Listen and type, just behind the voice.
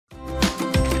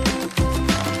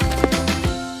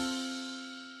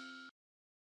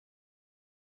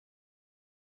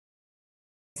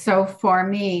So for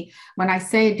me, when I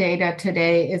say data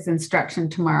today is instruction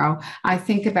tomorrow, I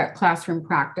think about classroom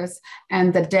practice,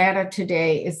 and the data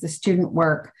today is the student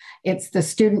work. It's the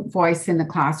student voice in the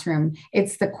classroom.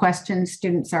 It's the questions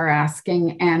students are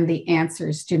asking and the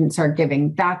answers students are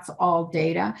giving. That's all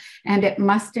data, and it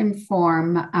must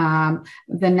inform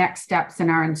the next steps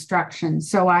in our instruction.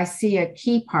 So I see a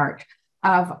key part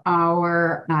of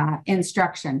our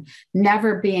instruction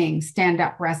never being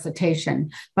stand-up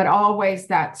recitation, but always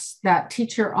that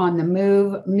teacher on the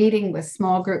move, meeting with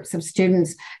small groups of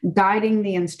students, guiding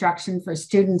the instruction for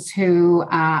students who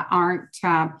aren't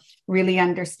really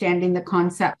understanding the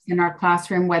concepts in our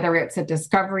classroom, whether it's a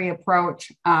discovery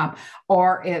approach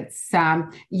or it's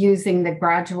using the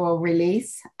gradual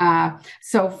release.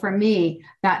 So for me,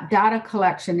 that data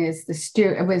collection is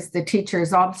the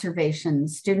teacher's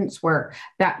observations, students' work,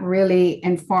 that really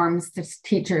informs the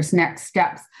teacher's next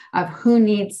steps of who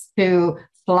needs to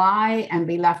fly and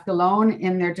be left alone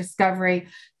in their discovery,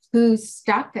 who's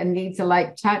stuck and needs a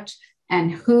light touch,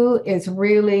 and who is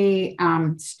really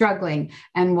struggling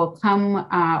and will come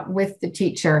with the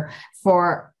teacher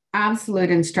for absolute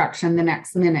instruction the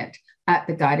next minute at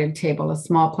the guided table, a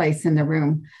small place in the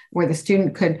room where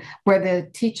the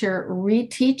teacher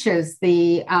reteaches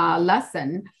the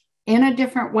lesson in a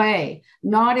different way,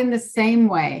 not in the same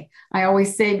way. I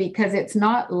always say, because it's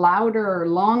not louder or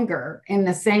longer in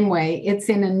the same way, it's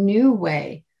in a new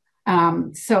way,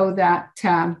 so that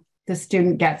the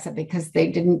student gets it, because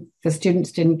the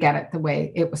students didn't get it the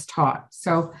way it was taught.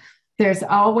 So there's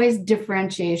always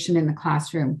differentiation in the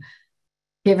classroom,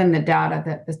 given the data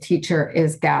that the teacher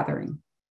is gathering.